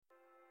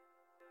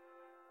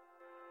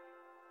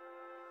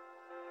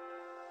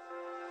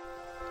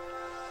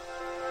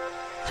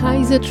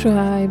Hi the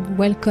tribe,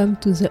 welcome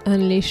to the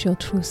Unleash Your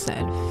True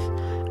Self.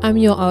 I'm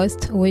your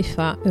host,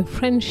 Wefa, a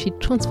friendship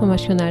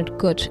transformational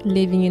coach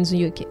living in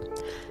the UK.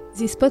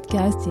 This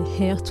podcast is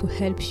here to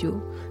help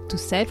you to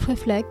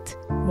self-reflect,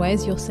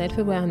 raise your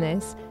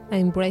self-awareness,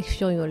 and break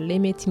through your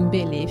limiting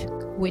beliefs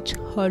which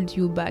hold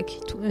you back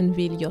to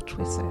unveil your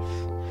true self.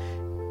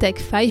 Take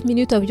 5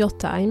 minutes of your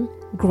time,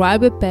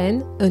 grab a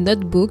pen, a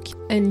notebook,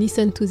 and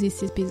listen to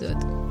this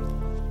episode.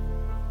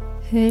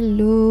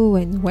 Hello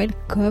and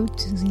welcome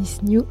to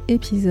this new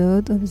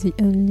episode of the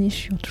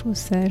Unleash Your True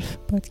Self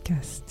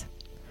podcast.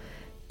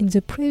 In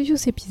the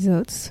previous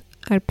episodes,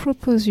 I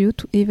propose you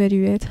to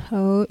evaluate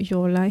how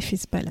your life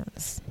is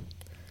balanced.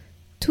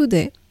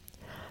 Today,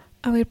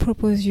 I will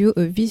propose you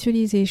a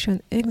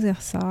visualization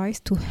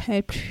exercise to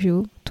help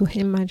you to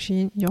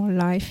imagine your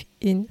life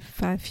in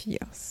 5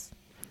 years.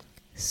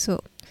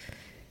 So,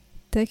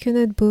 take a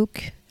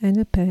notebook and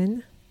a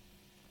pen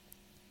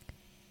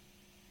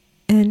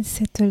and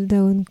settle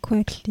down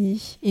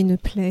quietly in a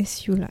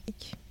place you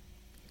like.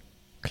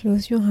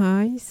 Close your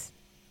eyes,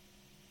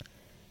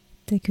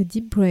 take a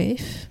deep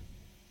breath,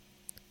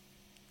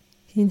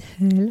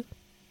 inhale,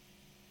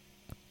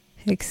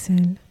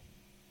 exhale,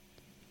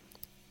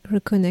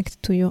 reconnect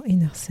to your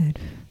inner self.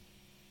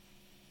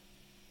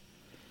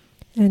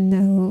 And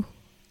now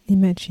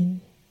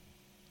imagine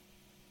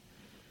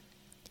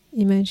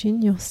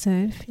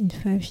yourself in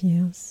 5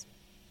 years.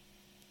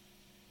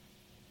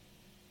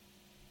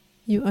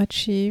 You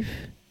achieve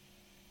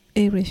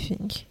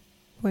everything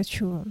what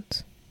you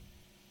want.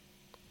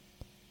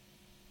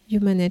 You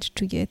manage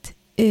to get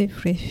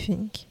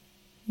everything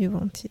you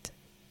wanted.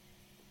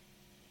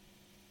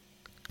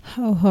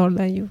 How old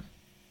are you?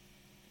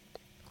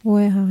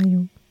 Where are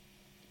you?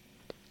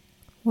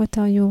 What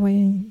are you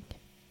wearing?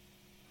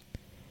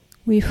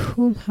 With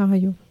whom are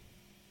you?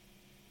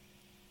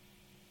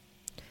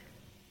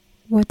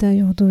 What are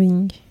you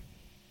doing?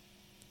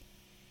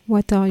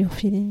 What are you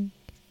feeling?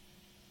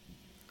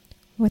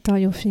 What are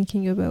you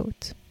thinking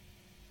about?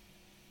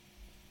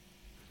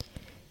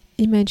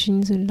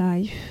 Imagine the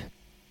life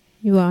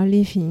you are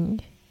living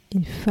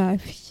in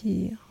 5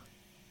 years.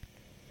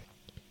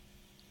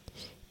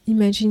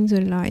 Imagine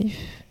the life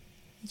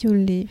you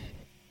live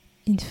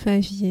in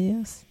 5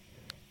 years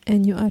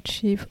and you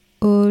achieve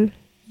all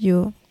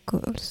your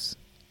goals.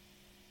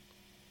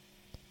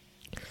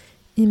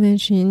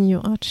 Imagine you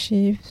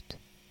achieved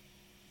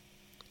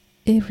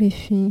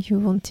everything you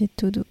wanted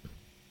to do.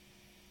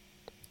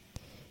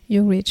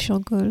 You reach your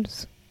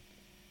goals.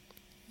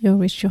 You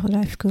reach your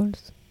life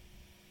goals.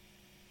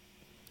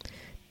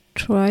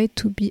 Try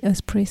to be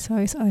as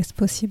precise as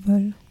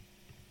possible.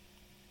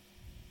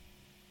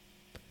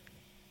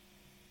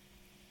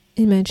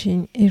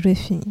 Imagine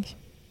everything.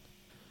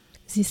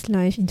 This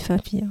life in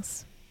 5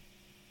 years.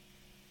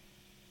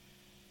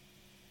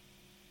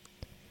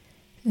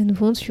 And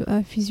once you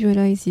have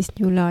visualized this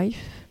new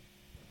life,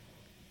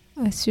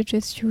 I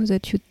suggest you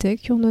that you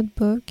take your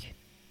notebook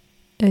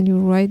and you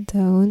write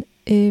down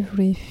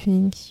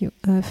everything you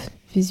have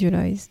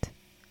visualized.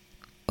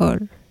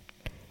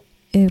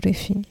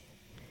 Everything.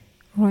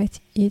 Write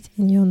it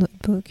in your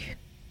notebook.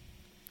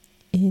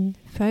 In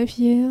 5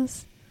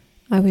 years,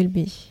 I will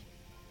be.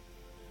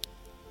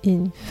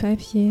 In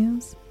 5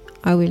 years,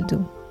 I will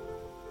do.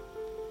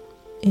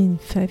 In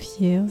 5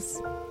 years,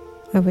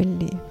 I will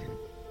live.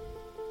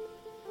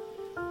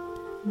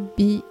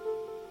 Be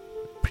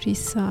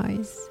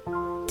precise.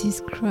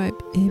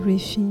 Describe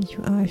everything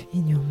you have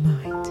in your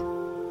mind.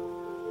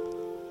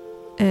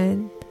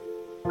 And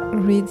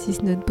read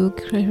this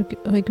notebook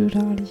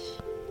regularly.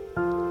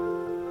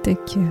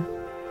 Take care.